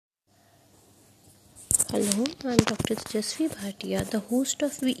Hello, I'm Dr. Tejasvi Bhatia, the host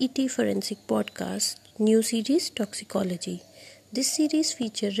of VET Forensic Podcast, new series Toxicology. This series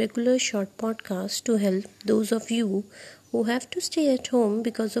features regular short podcasts to help those of you who have to stay at home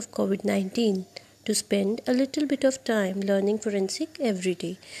because of COVID-19 to spend a little bit of time learning forensic every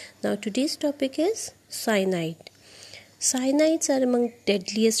day. Now, today's topic is cyanide. Cyanides are among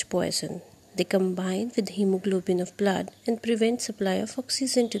deadliest poison. They combine with hemoglobin of blood and prevent supply of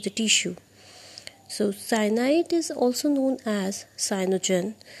oxygen to the tissue. So, cyanide is also known as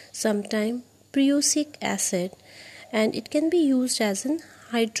cyanogen, sometimes prussic acid, and it can be used as an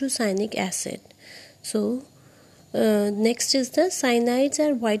hydrocyanic acid. So, next is the cyanides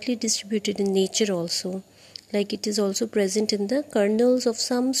are widely distributed in nature also. Like it is also present in the kernels of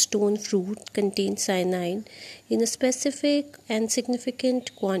some stone fruit contain cyanide in a specific and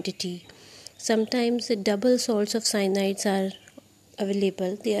significant quantity. Sometimes the double salts of cyanides are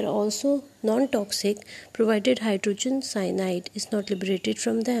available. They are also non-toxic provided hydrogen cyanide is not liberated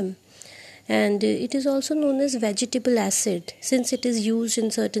from them. And it is also known as vegetable acid since it is used in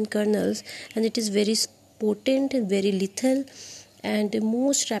certain kernels, and it is very potent and very lethal and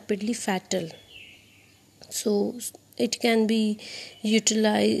most rapidly fatal. So it can be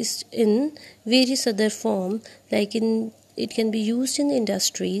utilized in various other forms, like it can be used in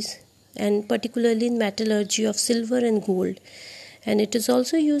industries and particularly in metallurgy of silver and gold. And it is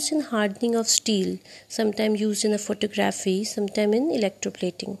also used in hardening of steel, sometimes used in photography, sometimes in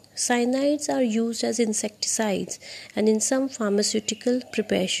electroplating. Cyanides are used as insecticides and in some pharmaceutical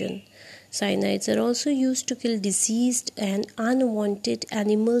preparation. Cyanides are also used to kill diseased and unwanted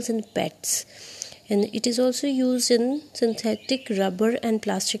animals and pets. And it is also used in synthetic rubber and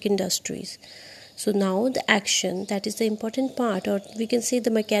plastic industries. So now the action, that is the important part, or we can say the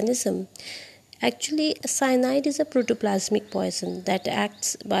mechanism. Actually, cyanide is a protoplasmic poison that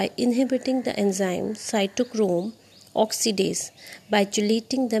acts by inhibiting the enzyme cytochrome oxidase by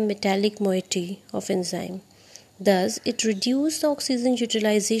chelating the metallic moiety of enzyme. Thus, it reduces the oxygen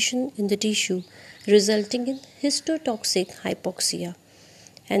utilization in the tissue, resulting in histotoxic hypoxia.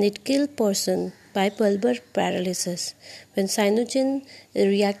 And it kills person by pulmonary paralysis. When cyanogen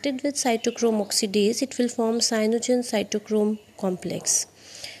reacted with cytochrome oxidase, it will form cyanogen cytochrome complex.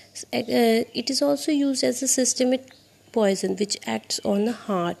 It is also used as a systemic poison which acts on the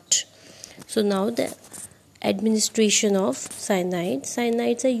heart. So now the administration of cyanide.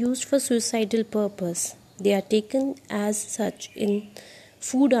 Cyanides are used for suicidal purpose. They are taken as such in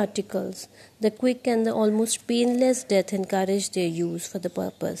food articles. The quick and the almost painless death encourage their use for the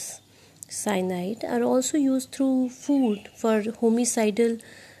purpose. Cyanide are also used through food for homicidal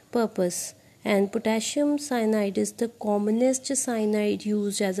purpose. And potassium cyanide is the commonest cyanide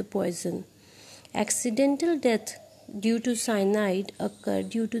used as a poison. Accidental death due to cyanide occur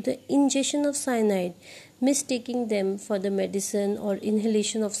due to the ingestion of cyanide, mistaking them for the medicine or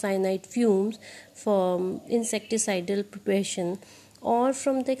inhalation of cyanide fumes from insecticidal preparation or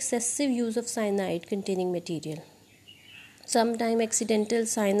from the excessive use of cyanide containing material. Sometimes accidental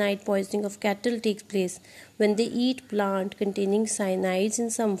cyanide poisoning of cattle takes place when they eat plant containing cyanides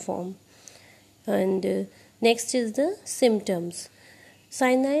in some form. And next is the symptoms.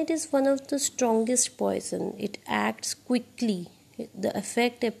 Cyanide is one of the strongest poison. It acts quickly. The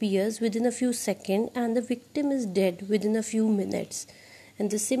effect appears within a few seconds and the victim is dead within a few minutes.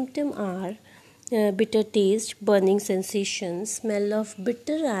 And the symptoms are bitter taste, burning sensation, smell of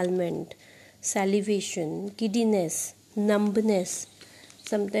bitter almond, salivation, giddiness, numbness.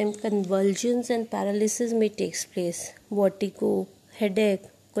 Sometimes convulsions and paralysis may take place, vertigo, headache,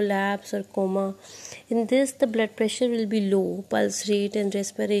 collapse or coma. In this, the blood pressure will be low, pulse rate and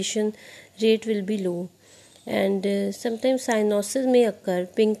respiration rate will be low, and sometimes cyanosis may occur,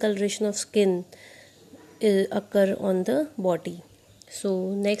 pink coloration of skin occur on the body. So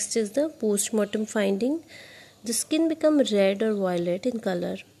next is the post-mortem finding. The skin become red or violet in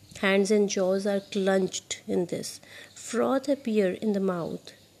color. Hands and jaws are clenched in this. Froth appear in the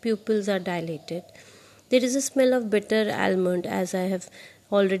mouth. Pupils are dilated. There is a smell of bitter almond, as I have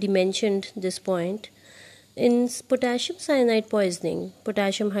already mentioned this point. In potassium cyanide poisoning,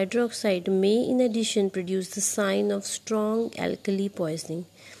 potassium hydroxide may in addition produce the sign of strong alkali poisoning.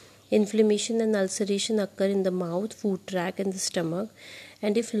 Inflammation and ulceration occur in the mouth, food tract and the stomach,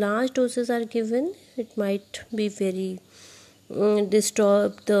 and if large doses are given, it might be very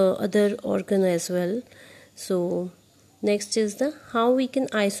disturb the other organ as well. So next is the how we can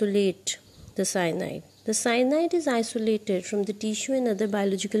isolate the cyanide. The cyanide is isolated from the tissue and other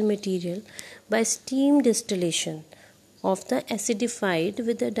biological material by steam distillation of the acidified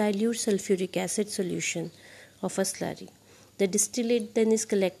with a dilute sulfuric acid solution of a slurry. The distillate then is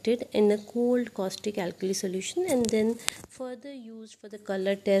collected in a cold caustic alkali solution and then further used for the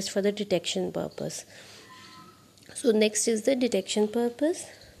color test for the detection purpose. So next is the detection purpose.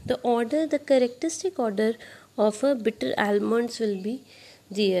 The characteristic odor of a bitter almonds will be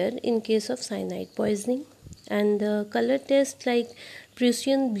there in case of cyanide poisoning, and the color test like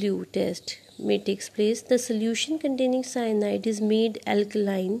Prussian blue test may take place. The solution containing cyanide is made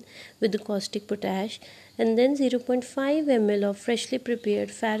alkaline with the caustic potash, and then 0.5 ml of freshly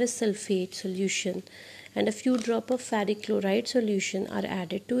prepared ferrous sulfate solution and a few drops of ferric chloride solution are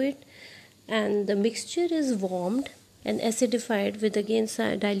added to it, and the mixture is warmed and acidified with again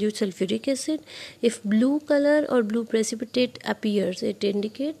dilute sulfuric acid. If blue color or blue precipitate appears, it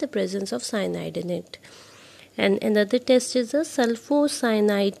indicates the presence of cyanide in it. And another test is a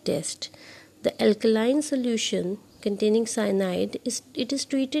sulfocyanide test. The alkaline solution containing cyanide is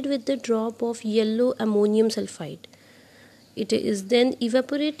treated with the drop of yellow ammonium sulfide. It is then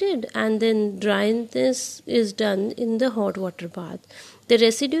evaporated and then dryness is done in the hot water bath. The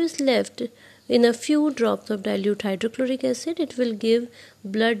residue is left in a few drops of dilute hydrochloric acid. It will give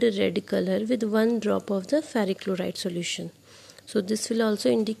blood red color with 1 drop of the ferric chloride solution. So this will also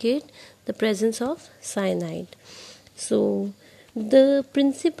indicate the presence of cyanide. So the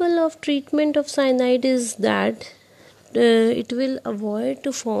principle of treatment of cyanide is that it will avoid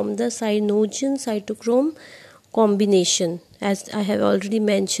to form the cyanogen cytochrome combination. As I have already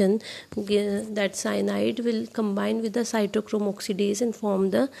mentioned, that cyanide will combine with the cytochrome oxidase and form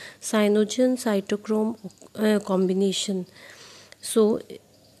the cyanogen cytochrome combination. So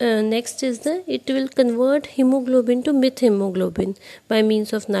next is it will convert hemoglobin to methemoglobin by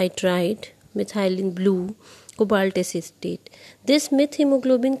means of nitrite, methylene blue, cobalt acetate. This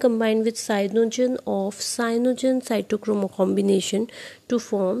methemoglobin combined with cyanogen of cyanogen cytochrome combination to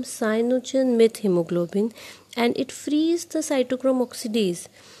form cyanogen methemoglobin, and it frees the cytochrome oxidase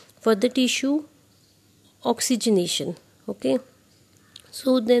for the tissue oxygenation. Okay,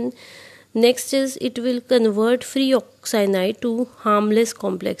 so then next is it will convert free cyanide to harmless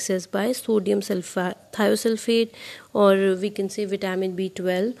complexes by sodium thiosulfate, or we can say vitamin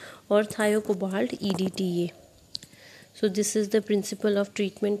B12 or thiocobalt EDTA. So this is the principle of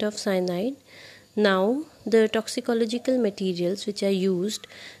treatment of cyanide. Now the toxicological materials which are used,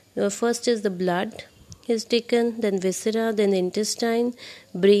 first is the blood is taken, then viscera, then intestine,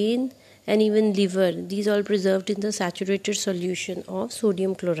 brain and even liver. These all preserved in the saturated solution of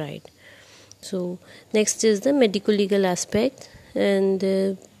sodium chloride. So next is the medico-legal aspect, and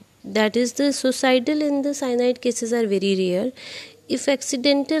that is the suicidal in the cyanide cases are very rare. If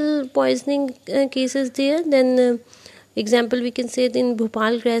accidental poisoning cases there, then example we can say in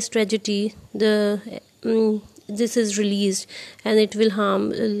Bhopal gas tragedy, this is released and it will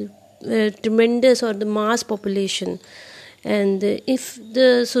harm tremendous or the mass population. And if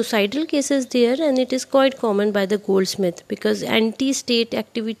the suicidal case is there, and it is quite common by the Goldsmith, because anti-state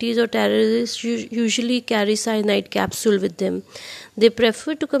activities or terrorists usually carry cyanide capsule with them. They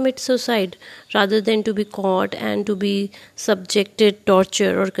prefer to commit suicide rather than to be caught and to be subjected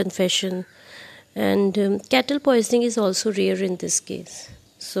torture or confession. And cattle poisoning is also rare in this case.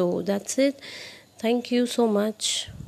 So that's it. Thank you so much.